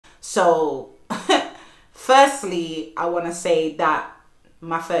So firstly, I want to say that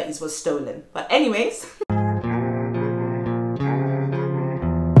my 30s was stolen. But anyways.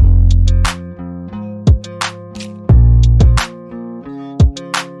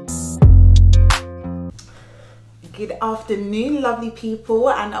 Good afternoon, lovely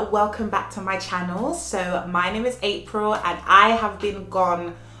people, and welcome back to my channel. So my name is April and I have been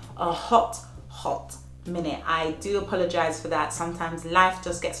gone a hot minute. I do apologize for that. Sometimes life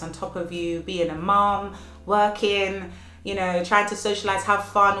just gets on top of you, being a mom, working, you know, trying to socialize, have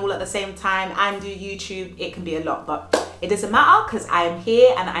fun all at the same time and do YouTube. It can be a lot, but it doesn't matter because I am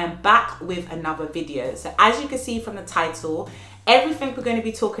here and I am back with another video. So as you can see from the title, everything we're going to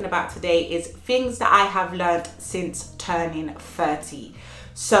be talking about today is things that I have learned since turning 30.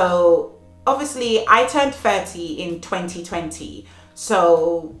 So obviously I turned 30 in 2020.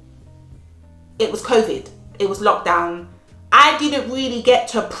 So it was COVID, it was lockdown. I didn't really get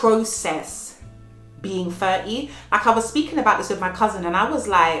to process being 30. Like, I was speaking about this with my cousin and I was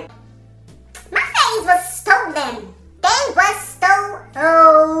like, my 30s was stolen. They were stolen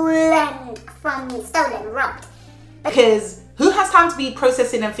from me, robbed. Because who has time to be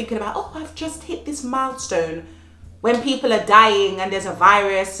processing and thinking about, oh, I've just hit this milestone, when people are dying and there's a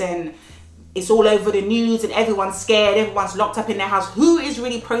virus and it's all over the news and everyone's scared, everyone's locked up in their house. Who is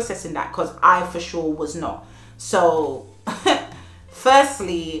really processing that? Because I for sure was not. So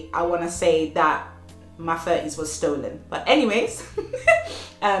firstly, I want to say that my 30s was stolen. But anyways,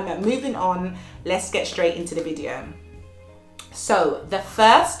 moving on, let's get straight into the video. So the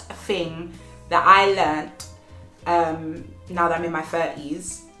first thing that I learned now that I'm in my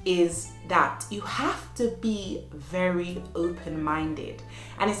 30s is that you have to be very open-minded.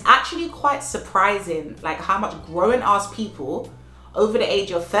 And it's actually quite surprising, like, how much grown-ass people over the age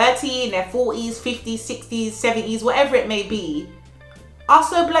of 30, in their 40s, 50s, 60s, 70s, whatever it may be, are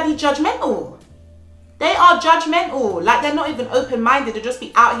so bloody judgmental. They are judgmental. Like, they're not even open-minded. They'll just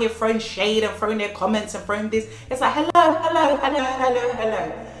be out here throwing shade and throwing their comments and throwing this. It's like, hello.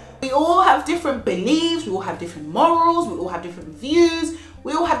 We all have different beliefs, we all have different morals, we all have different views,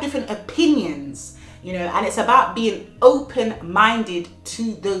 we all have different opinions, you know, and it's about being open-minded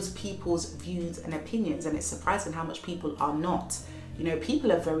to those people's views and opinions. And it's surprising how much people are not. You know,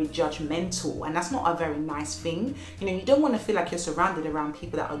 people are very judgmental, and that's not a very nice thing. You know, you don't want to feel like you're surrounded around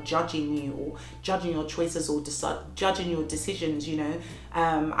people that are judging you or judging your choices or judging your decisions, you know.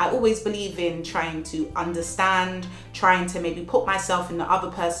 I always believe in trying to understand, trying to maybe put myself in the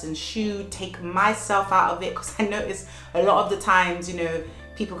other person's shoe, take myself out of it, because I notice a lot of the times, you know,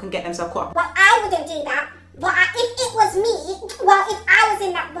 people can get themselves caught up. Well, I wouldn't do that. But if it was me, well, if I was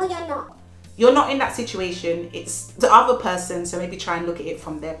in that, well, you're not. You're not in that situation, it's the other person, so maybe try and look at it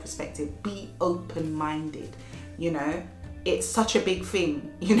from their perspective. Be open-minded, you know. It's such a big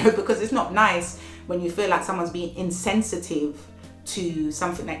thing, you know, because it's not nice when you feel like someone's being insensitive to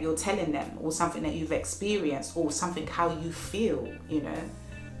something that you're telling them, or something that you've experienced, or something how you feel, you know.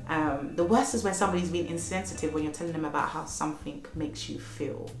 The worst is when somebody's being insensitive when you're telling them about how something makes you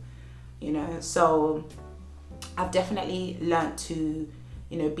feel, you know. So I've definitely learned to,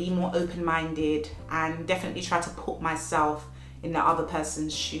 you know, be more open-minded and definitely try to put myself in the other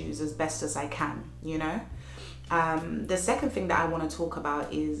person's shoes as best as I can, you know. The second thing that I want to talk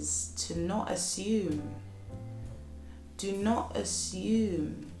about is to not assume. Do not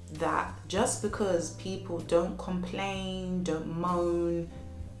assume that just because people don't complain, don't moan,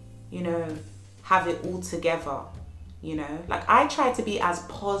 you know, have it all together, you know. Like, I try to be as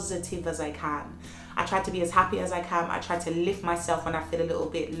positive as I can. I try to be as happy as I can. I try to lift myself when I feel a little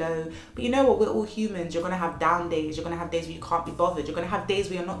bit low. But you know what? We're all humans. You're going to have down days. You're going to have days where you can't be bothered. You're going to have days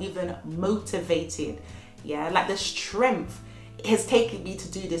where you're not even motivated. Yeah, like, the strength it has taken me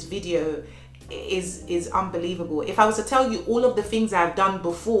to do this video is unbelievable. If I was to tell you all of the things I've done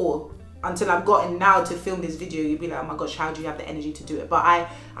before until I've gotten now to film this video, you'd be like, oh my gosh, how do you have the energy to do it? But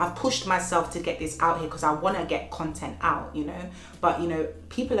I've pushed myself to get this out here because I want to get content out, you know. But, you know,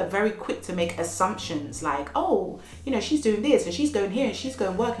 people are very quick to make assumptions like, oh, you know, she's doing this and she's going here and she's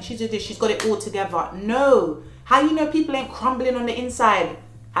going work and she's doing this, she's got it all together. No. How you know people ain't crumbling on the inside?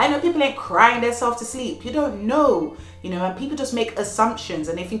 How you know people ain't crying themselves to sleep? You don't know, you know. And people just make assumptions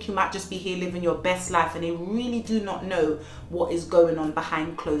and they think you might just be here living your best life, and they really do not know what is going on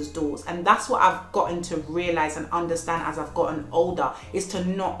behind closed doors. And that's what I've gotten to realize and understand as I've gotten older, is to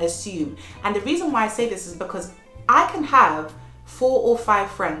not assume. And the reason why I say this is because I can have 4 or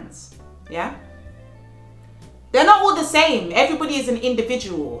 5 friends, yeah. They're not all the same. Everybody is an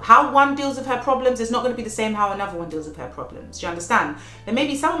individual. How one deals with her problems is not going to be the same how another one deals with her problems. Do you understand? There may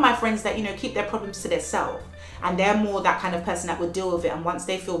be some of my friends that, you know, keep their problems to themselves. and they're more that kind of person that would deal with it, and once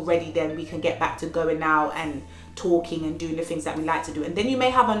they feel ready, then we can get back to going out and talking and doing the things that we like to do. And then you may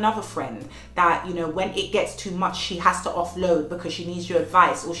have another friend that, you know, when it gets too much, she has to offload because she needs your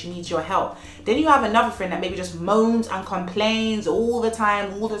advice or she needs your help. Then you have another friend that maybe just moans and complains all the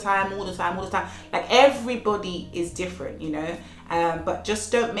time. Like, everybody is different, you know. But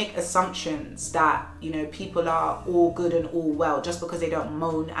just don't make assumptions that, you know, people are all good and all well just because they don't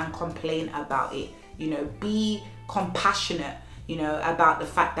moan and complain about it. You know, be compassionate, you know, about the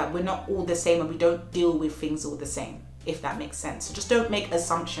fact that we're not all the same and we don't deal with things all the same, if that makes sense. So just don't make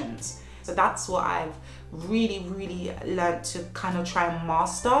assumptions. So that's what I've really learned to kind of try and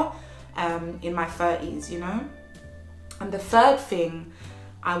master in my 30s, you know. And the third thing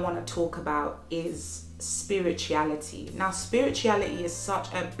I want to talk about is spirituality. Now, spirituality is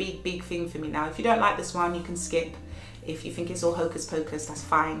such a big thing for me. Now, if you don't like this one, you can skip. If you think it's all hocus pocus, that's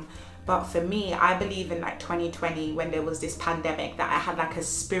fine. But for me, I believe in like 2020, when there was this pandemic, that I had like a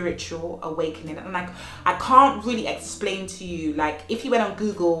spiritual awakening. And like, I can't really explain to you, like, if you went on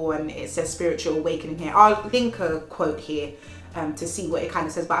Google and it says spiritual awakening here, I'll link a quote here to see what it kind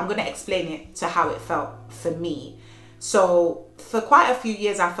of says, but I'm going to explain it to how it felt for me. So for quite a few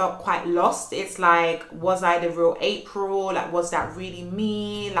years, I felt quite lost. It's like, was I the real April? Like, was that really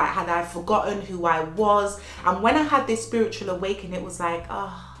me? Like, had I forgotten who I was? And when I had this spiritual awakening, it was like,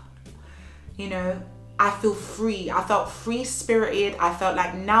 oh, you know, I feel free. I felt free spirited. I felt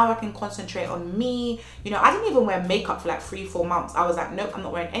like now I can concentrate on me. You know, I didn't even wear makeup for like 3-4 months. I was like, nope, I'm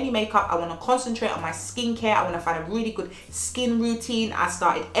not wearing any makeup. I want to concentrate on my skincare. I want to find a really good skin routine. I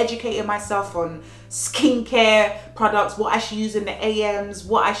started educating myself on skincare products, what I should use in the AMs,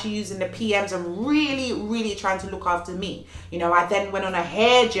 what I should use in the PMs, and really trying to look after me. You know, I then went on a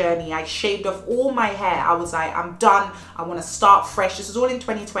hair journey. I shaved off all my hair. I was like, I'm done. I want to start fresh. This was all in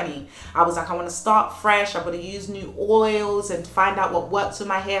 2020. I was like, I want to start fresh. I'm going to use new oils and find out what works with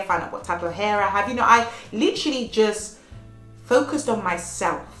my hair, find out what type of hair I have. You know, I literally just focused on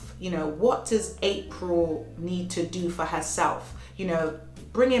myself. You know, what does April need to do for herself? You know,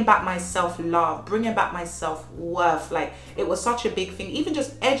 bringing back my self-love, bringing back my self-worth. Like, it was such a big thing. Even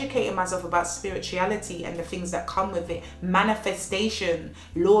just educating myself about spirituality and the things that come with it, manifestation,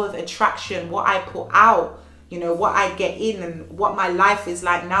 law of attraction, what I put out, you know, what I get in, and what my life is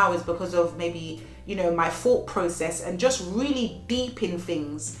like now is because of maybe, you know, my thought process. And just really deep in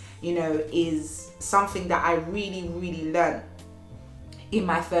things, you know, is something that I really learned in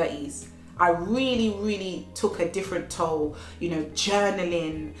my 30s. I really took a different toll, you know,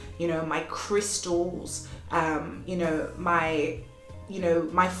 journaling, you know, my crystals, you know, my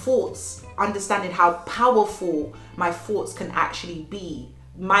thoughts, understanding how powerful my thoughts can actually be,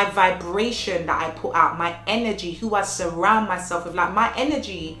 my vibration that I put out, my energy, who I surround myself with. Like, my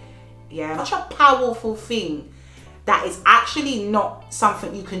energy, yeah, such a powerful thing that is actually not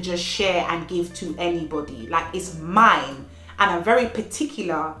something you can just share and give to anybody. Like, it's mine, and I'm very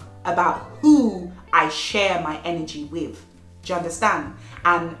particular about who I share my energy with. Do you understand?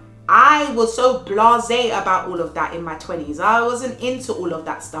 And I was so blasé about all of that in my 20s. I wasn't into all of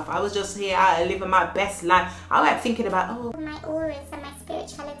that stuff. I was just here living my best life. I wasn't thinking about, oh, my auras and my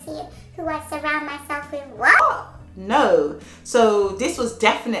spirituality and who I surround myself with. What? No. So this was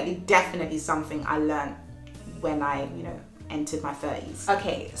definitely something I learned when I, you know, entered my 30s.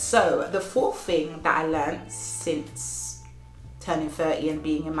 Okay, so the fourth thing that I learned since turning 30 and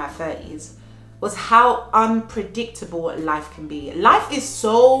being in my 30s was how unpredictable life can be. Life is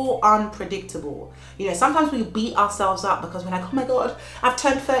so unpredictable. You know, sometimes we beat ourselves up because we're like, oh my God, I've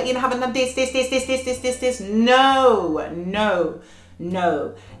turned 30 and I haven't done this.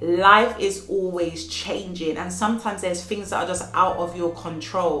 No. Life is always changing, and sometimes there's things that are just out of your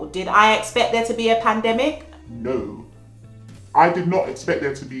control. Did I expect there to be a pandemic? No. I did not expect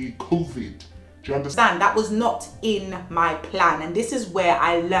there to be COVID. Do you understand? That was not in my plan. And this is where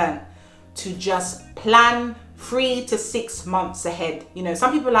I learned to just plan 3 to 6 months ahead. You know,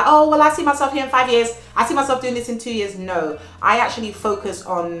 some people are like, oh, well, I see myself here in 5 years. I see myself doing this in 2 years. No, I actually focus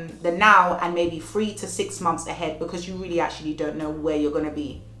on the now and maybe 3 to 6 months ahead, because you really actually don't know where you're going to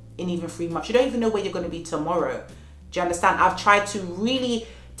be in even 3 months. You don't even know where you're going to be tomorrow. Do you understand? I've tried to really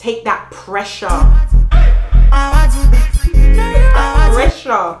take that pressure,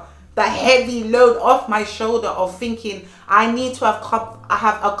 the heavy load off my shoulder of thinking I need to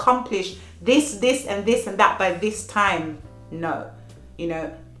have accomplished this and that by this time. No, you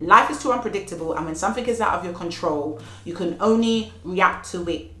know, life is too unpredictable, and when something is out of your control, you can only react to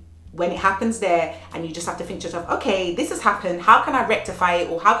it when it happens there, and you just have to think to yourself, okay, this has happened, how can I rectify it,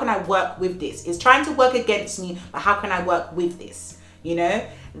 or how can I work with this? It's trying to work against me, but how can I work with this? You know,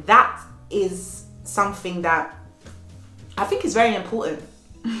 that is something that I think is very important.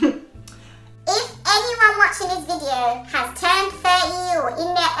 If anyone watching this video has turned 30 or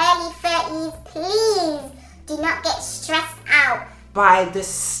in their early 30s, please do not get stressed out by the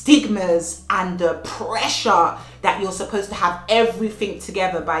stigmas and the pressure that you're supposed to have everything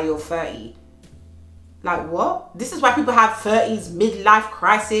together by your 30. Like what? This is why people have 30s midlife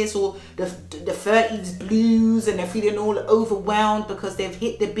crisis or the 30s blues, and they're feeling all overwhelmed because they've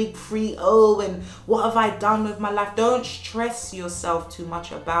hit the big 3-0 and what have I done with my life? Don't stress yourself too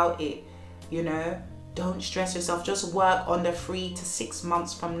much about it, you know? Don't stress yourself. Just work on the 3 to 6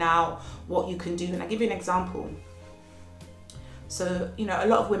 months from now, what you can do. And I'll give you an example. So, you know, a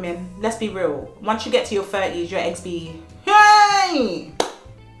lot of women, let's be real, once you get to your 30s, your ex be, hey!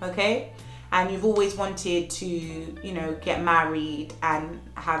 Okay? And you've always wanted to, you know, get married and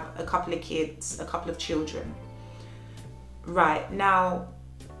have a couple of kids, a couple of children. Right, now,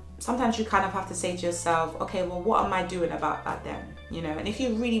 sometimes you kind of have to say to yourself, okay, well, what am I doing about that then? You know, and if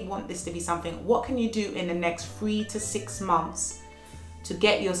you really want this to be something, what can you do in the next 3 to 6 months to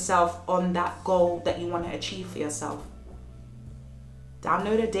get yourself on that goal that you want to achieve for yourself?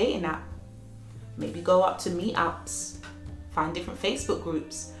 Download a dating app. Maybe go up to meetups. Find different Facebook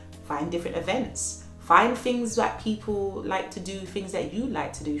groups. Find different events. Find things that people like to do, things that you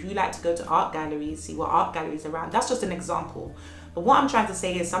like to do. If you like to go to art galleries, see what art galleries are around. That's just an example. But what I'm trying to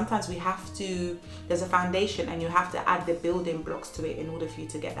say is sometimes we have to, there's a foundation and you have to add the building blocks to it in order for you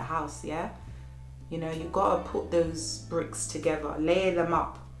to get the house, yeah? You know, you've got to put those bricks together, layer them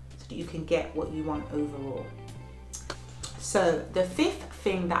up so that you can get what you want overall. So the 5th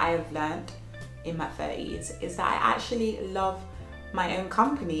thing that I have learned in my 30s is that I actually love my own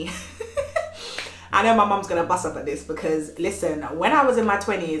company. I know my mom's gonna bust up at this because listen, when I was in my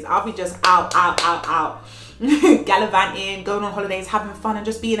 20s, I'll be just out gallivanting, going on holidays, having fun and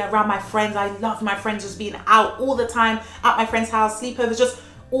just being around my friends. I love my friends, just being out all the time at my friend's house, sleepovers, just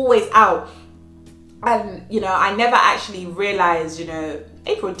always out. And you know, I never actually realized, you know,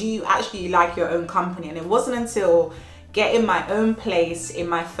 April, do you actually like your own company? And it wasn't until getting my own place in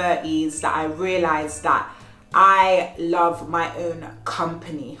my 30s that I realized that I love my own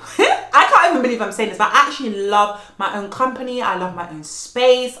company. I can't even believe I'm saying this, but I actually love my own company. I love my own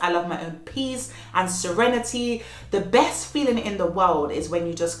space. I love my own peace and serenity. The best feeling in the world is when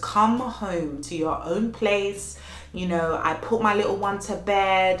you just come home to your own place. You know, I put my little one to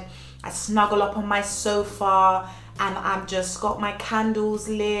bed. I snuggle up on my sofa and I've just got my candles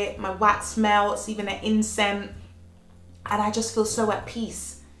lit, my wax melts, even an incense. And I just feel so at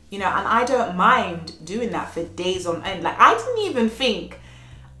peace. You know, and I don't mind doing that for days on end. Like, I didn't even think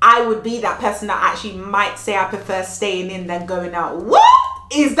I would be that person that actually might say I prefer staying in than going out. What?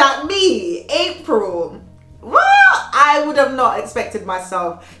 Is that me? April? What? I would have not expected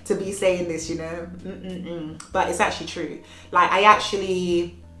myself to be saying this, you know. But it's actually true. Like, I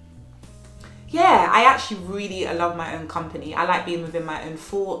actually really love my own company. I like being within my own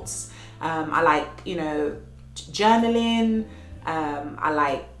thoughts. I like, you know, journaling. I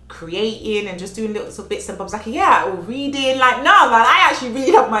like creating and just doing little bits and bobs, like or reading. Like, no, man, I actually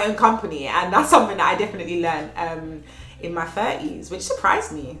really love my own company, and that's something that I definitely learned in my 30s, which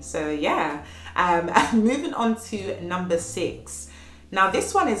surprised me. So yeah, moving on to number 6. Now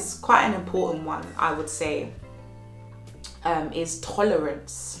this one is quite an important one, I would say, is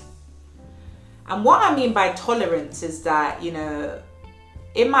tolerance. And what I mean by tolerance is that, you know,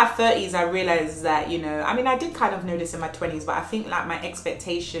 in my 30s, I realized that, you know, I mean, I did kind of know this in my 20s, but I think like my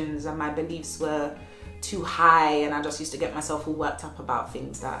expectations and my beliefs were too high, and I just used to get myself all worked up about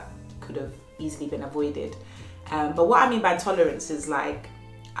things that could have easily been avoided. But what I mean by tolerance is like,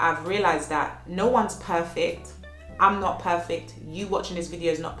 I've realized that no one's perfect. I'm not perfect. You watching this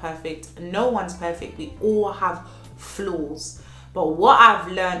video is not perfect. No one's perfect. We all have flaws. But what I've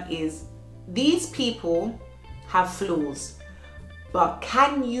learned is these people have flaws. But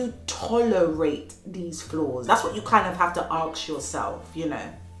can you tolerate these flaws? That's what you kind of have to ask yourself, you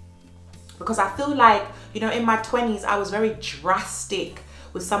know. Because I feel like, you know, in my 20s, I was very drastic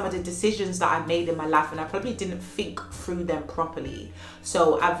with some of the decisions that I made in my life, and I probably didn't think through them properly.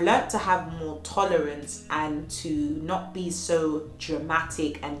 So I've learned to have more tolerance and to not be so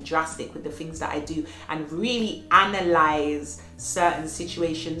dramatic and drastic with the things that I do, and really analyze certain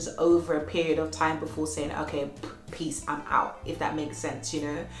situations over a period of time before saying, okay, peace, I'm out, if that makes sense, you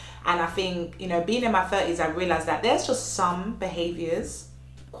know. And I think, you know, being in my 30s, I realized that there's just some behaviors,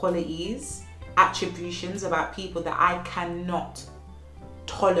 qualities, attributions about people that I cannot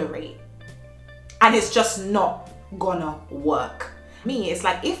tolerate, and it's just not gonna work. Me, it's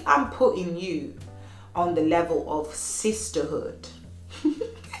like, if I'm putting you on the level of sisterhood,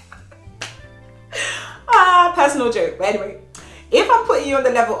 Personal joke. But anyway, if I'm putting you on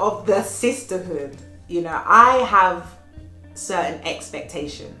the level of the sisterhood, you know, I have certain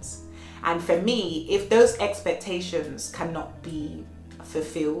expectations. And for me, if those expectations cannot be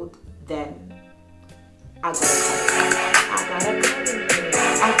fulfilled, then I gotta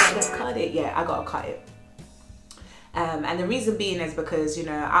cut it. Yeah, I gotta cut it. And the reason being is because, you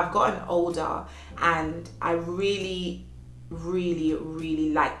know, I've gotten older and I really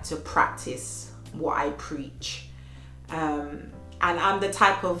like to practice what I preach. And I'm the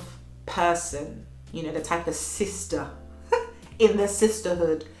type of person, you know, the type of sister in the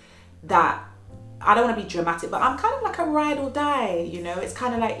sisterhood that I don't want to be dramatic, but I'm kind of like a ride or die, you know. It's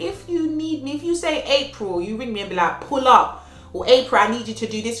kind of like, if you need me, if you say April, you ring me and be like, pull up. Or April, I need you to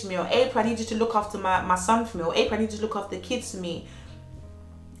do this for me. Or April, I need you to look after my son for me. Or April, I need you to look after the kids for me.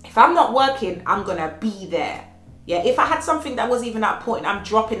 If I'm not working, I'm going to be there. Yeah, if I had something that was even that important, I'm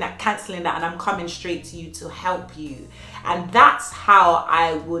dropping that, cancelling that, and I'm coming straight to you to help you. And that's how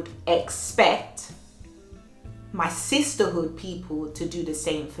I would expect my sisterhood people to do the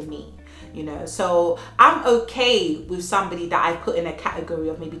same for me. You know, so I'm okay with somebody that I put in a category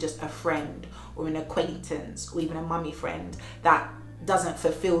of maybe just a friend or an acquaintance or even a mummy friend that doesn't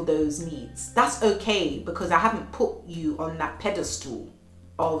fulfill those needs. That's okay, because I haven't put you on that pedestal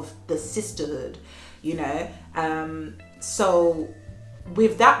of the sisterhood, you know. So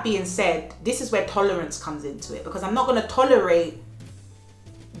with that being said, this is where tolerance comes into it, because I'm not going to tolerate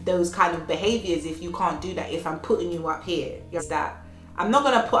those kind of behaviors if you can't do that. If I'm putting you up here, yes, that I'm not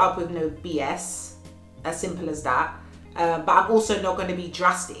going to put up with no BS, as simple as that. But I'm also not going to be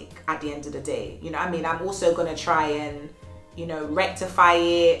drastic at the end of the day. You know what I mean? I'm also going to try and, you know, rectify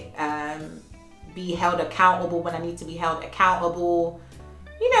it, be held accountable when I need to be held accountable.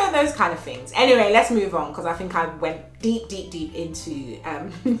 You know, those kind of things. Anyway, let's move on, because I think I went deep into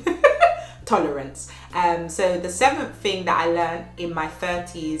tolerance. So the 7th thing that I learned in my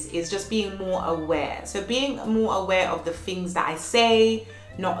 30s is just being more aware. So being more aware of the things that I say,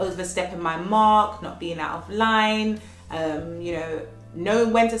 not overstepping my mark, not being out of line, you know,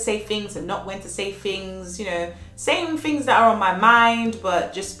 knowing when to say things and not when to say things, you know, saying things that are on my mind,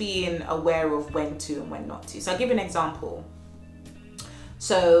 but just being aware of when to and when not to. So I'll give you an example.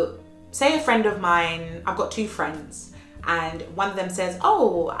 So say a friend of mine, I've got 2 friends, and one of them says,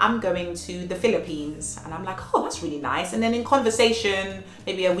 oh, I'm going to the Philippines. And I'm like, oh, that's really nice. And then in conversation,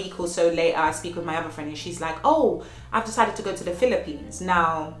 maybe a week or so later, I speak with my other friend and she's like, oh, I've decided to go to the Philippines.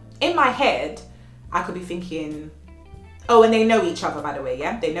 Now, in my head, I could be thinking, oh, and they know each other, by the way,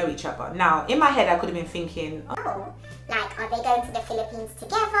 yeah? They know each other. Now, in my head, I could have been thinking, oh, like, are they going to the Philippines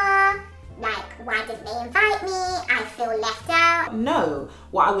together? Like, why didn't they invite me? I feel left out. No,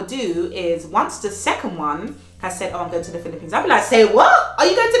 what I would do is, once the second one has said, oh, I'm going to the Philippines, I'd be like, say what? Are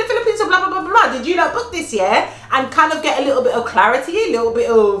you going to the Philippines or blah, blah, blah, blah? Did you not book this, yeah? And kind of get a little bit of clarity, a little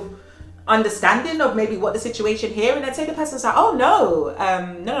bit of understanding of maybe what the situation here. And I'd say the person's like, oh, no,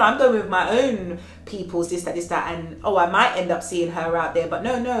 no, I'm going with my own people's this, that. And, oh, I might end up seeing her out there, but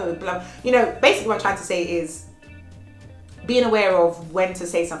no, blah. You know, basically what I'm trying to say is, being aware of when to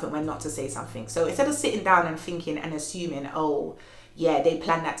say something, when not to say something. So instead of sitting down and thinking and assuming, oh, yeah, they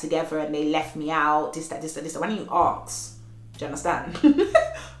planned that together and they left me out, this, that, why don't you ask? Do you understand?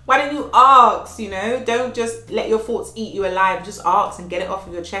 Why don't you ask, you know? Don't just let your thoughts eat you alive. Just ask and get it off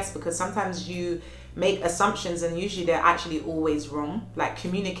of your chest, because sometimes you make assumptions and usually they're actually always wrong. Like,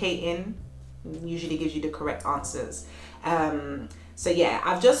 communicating usually gives you the correct answers. So yeah,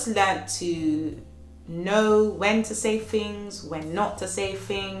 I've just learned to know when to say things, when not to say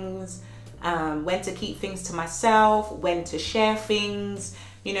things, when to keep things to myself, when to share things.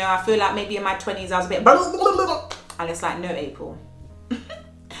 You know, I feel like maybe in my 20s I was a bit blah, blah, blah, blah, and it's like, no, April,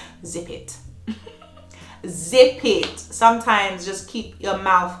 zip it. Zip it. Sometimes just keep your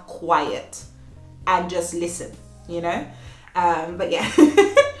mouth quiet and just listen, you know. But yeah,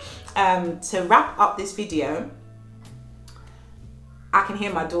 to wrap up this video, I can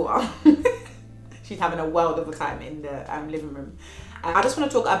hear my daughter. She's having a world of a time in the living room. I just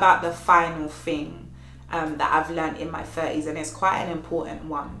want to talk about the final thing that I've learned in my 30s, and it's quite an important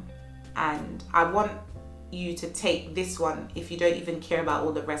one. And I want you to take this one, if you don't even care about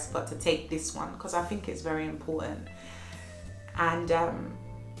all the rest, but to take this one, because I think it's very important. And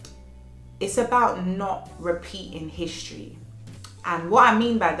it's about not repeating history. And what I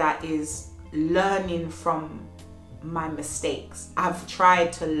mean by that is learning from my mistakes. I've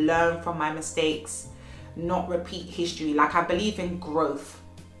tried to learn from my mistakes, not repeat history. Like, I believe in growth,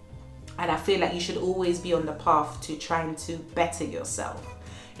 and I feel like you should always be on the path to trying to better yourself.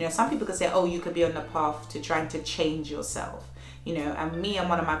 You know, some people could say, oh, you could be on the path to trying to change yourself. you know, and me and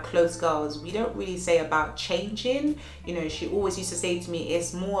one of my close girls, we don't really say about changing. You know, she always used to say to me,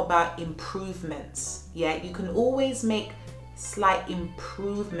 it's more about improvements. Yeah, you can always make slight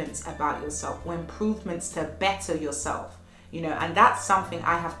improvements about yourself, or improvements to better yourself, you know, and that's something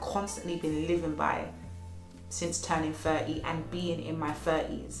I have constantly been living by since turning 30 and being in my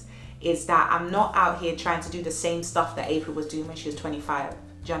 30s, is that I'm not out here trying to do the same stuff that April was doing when she was 25. Do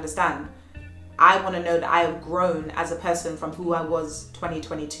you understand? I want to know that I have grown as a person from who I was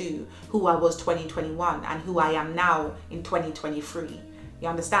 2022, who I was 2021, and who I am now in 2023. You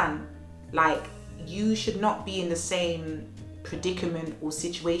understand? Like, you should not be in the same predicament or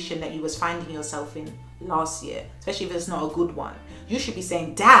situation that you was finding yourself in last year, especially if it's not a good one. You should be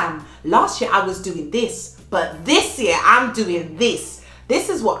saying, damn, last year I was doing this, but this year I'm doing this. This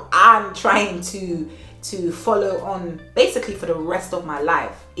is what I'm trying to follow on basically for the rest of my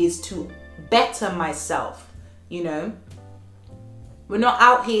life, is to better myself. You know, we're not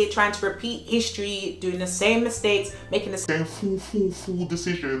out here trying to repeat history, doing the same mistakes, making the same full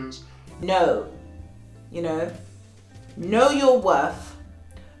decisions. No, you know your worth,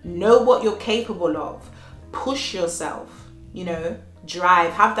 know what you're capable of, push yourself, you know,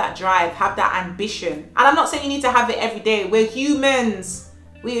 drive, have that ambition. And I'm not saying you need to have it every day. We're humans,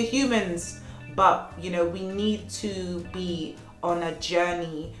 but you know, we need to be on a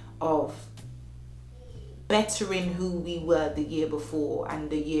journey of bettering who we were the year before and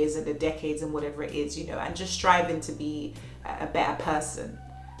the years and the decades and whatever it is, you know, and just striving to be a better person,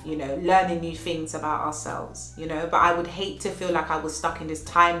 you know, learning new things about ourselves, you know. But I would hate to feel like I was stuck in this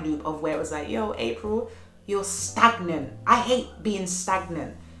time loop of where it was like, yo, April, you're stagnant. I hate being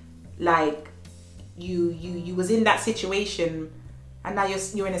stagnant. Like you was in that situation and now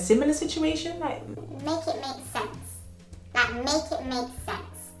you're in a similar situation. Like, make it make sense. Like, make it make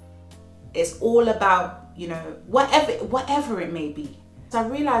sense. It's all about, you know, whatever it may be. So I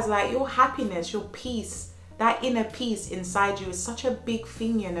realized, like, your happiness, your peace, that inner peace inside you is such a big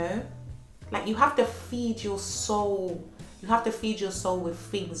thing, you know. Like, you have to feed your soul. You have to feed your soul with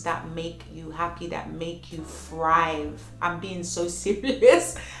things that make you happy, that make you thrive. I'm being so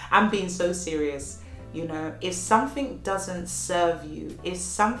serious. I'm being so serious. You know, if something doesn't serve you, if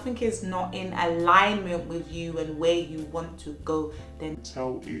something is not in alignment with you and where you want to go, then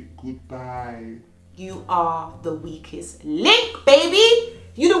tell it goodbye. You are the weakest link, baby.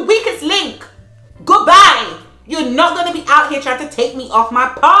 You're the weakest link. Goodbye. You're not going to be out here trying to take me off my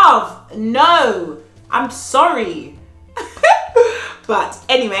path. No, I'm sorry. But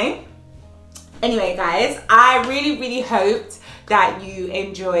anyway, guys, I really hoped that you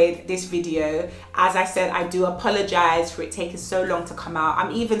enjoyed this video. As I said, I do apologize for it taking so long to come out.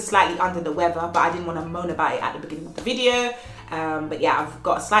 I'm even slightly under the weather, but I didn't want to moan about it at the beginning of the video. But yeah, I've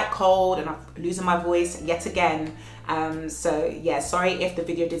got a slight cold and I'm losing my voice yet again. So yeah, sorry if the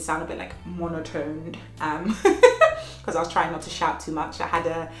video did sound a bit like monotoned, because I was trying not to shout too much. I had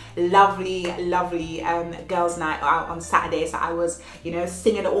a lovely girls' night out on Saturday, so I was, you know,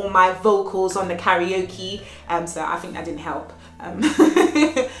 singing all my vocals on the karaoke, so I think that didn't help.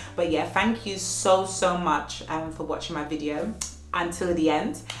 But yeah, thank you so much for watching my video until the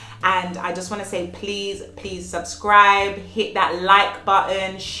end. And I just want to say, please subscribe, hit that like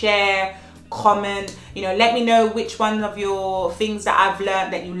button, share, comment, you know, let me know which one of your things that I've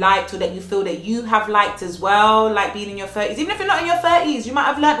learned that you liked, or that you feel that you have liked as well, like being in your 30s. Even if you're not in your 30s, you might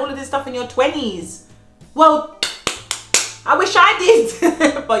have learned all of this stuff in your 20s. Well, I wish I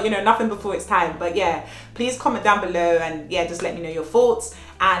did. But you know, nothing before it's time. But yeah, please comment down below and yeah, just let me know your thoughts,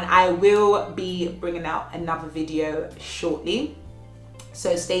 and I will be bringing out another video shortly.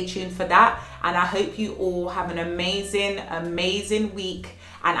 So stay tuned for that, and I hope you all have an amazing week,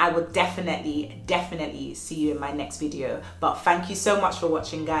 and I will definitely see you in my next video. But thank you so much for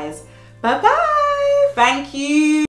watching, guys. Bye bye. Thank you.